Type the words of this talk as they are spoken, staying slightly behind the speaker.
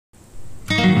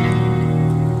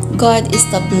God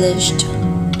established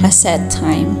a set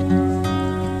time.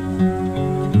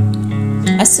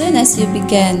 As soon as you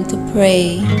began to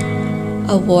pray,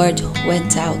 a word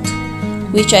went out,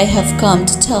 which I have come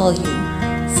to tell you,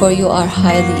 for you are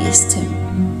highly esteemed.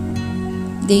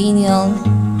 Daniel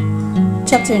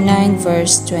chapter 9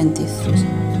 verse 23.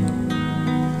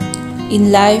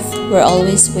 In life, we're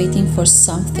always waiting for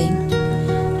something,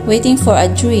 waiting for a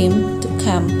dream to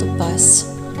come to pass,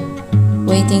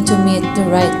 waiting to meet the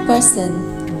right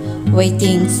person,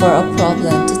 waiting for a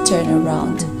problem to turn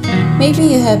around. Maybe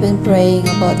you have been praying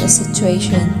about a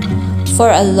situation for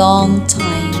a long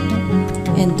time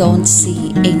and don't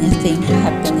see anything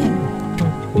happening.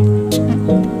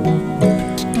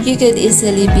 You could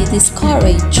easily be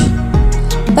discouraged,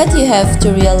 but you have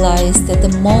to realize that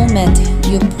the moment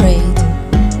you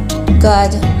prayed,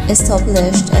 God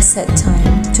established a set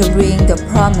time to bring the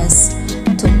promise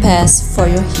to pass for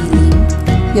your healing,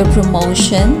 your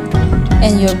promotion,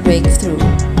 and your breakthrough.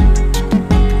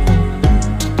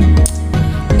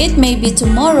 It may be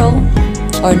tomorrow,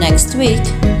 or next week,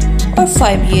 or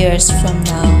 5 years from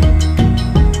now.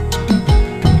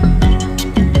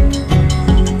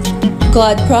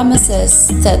 God promises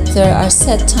that there are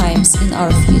set times in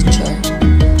our future,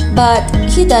 but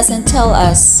He doesn't tell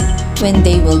us when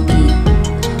they will be.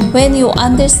 When you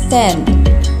understand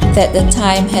that the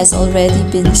time has already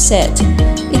been set,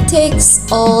 it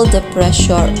takes all the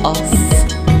pressure off.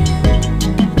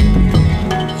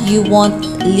 You won't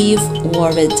live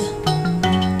worried,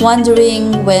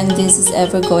 wondering when this is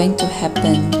ever going to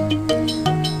happen.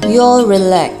 You'll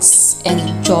relax and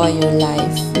enjoy your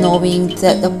life, knowing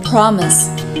that the promise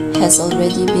has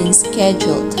already been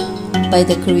scheduled by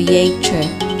the Creator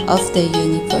of the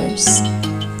universe.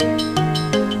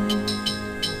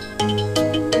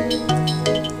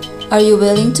 Are you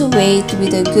willing to wait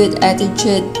with a good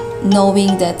attitude,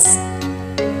 knowing that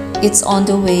it's on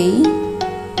the way?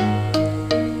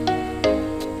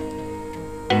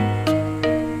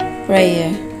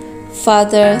 Prayer.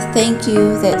 Father, thank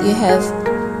you that you have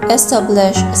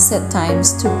established set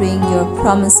times to bring your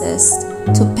promises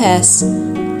to pass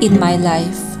in my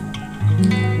life.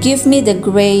 Give me the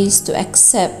grace to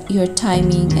accept your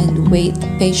timing and wait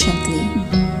patiently,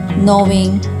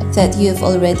 knowing that you've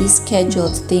already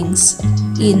scheduled things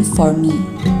in for me.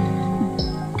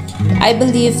 I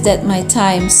believe that my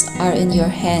times are in your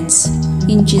hands.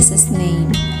 In Jesus'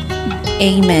 name,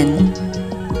 amen.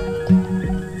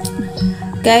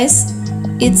 Guys,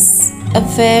 it's a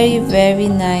very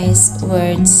nice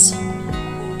words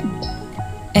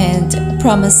and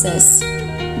promises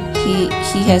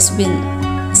he has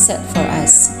been set for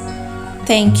us.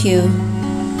 Thank you.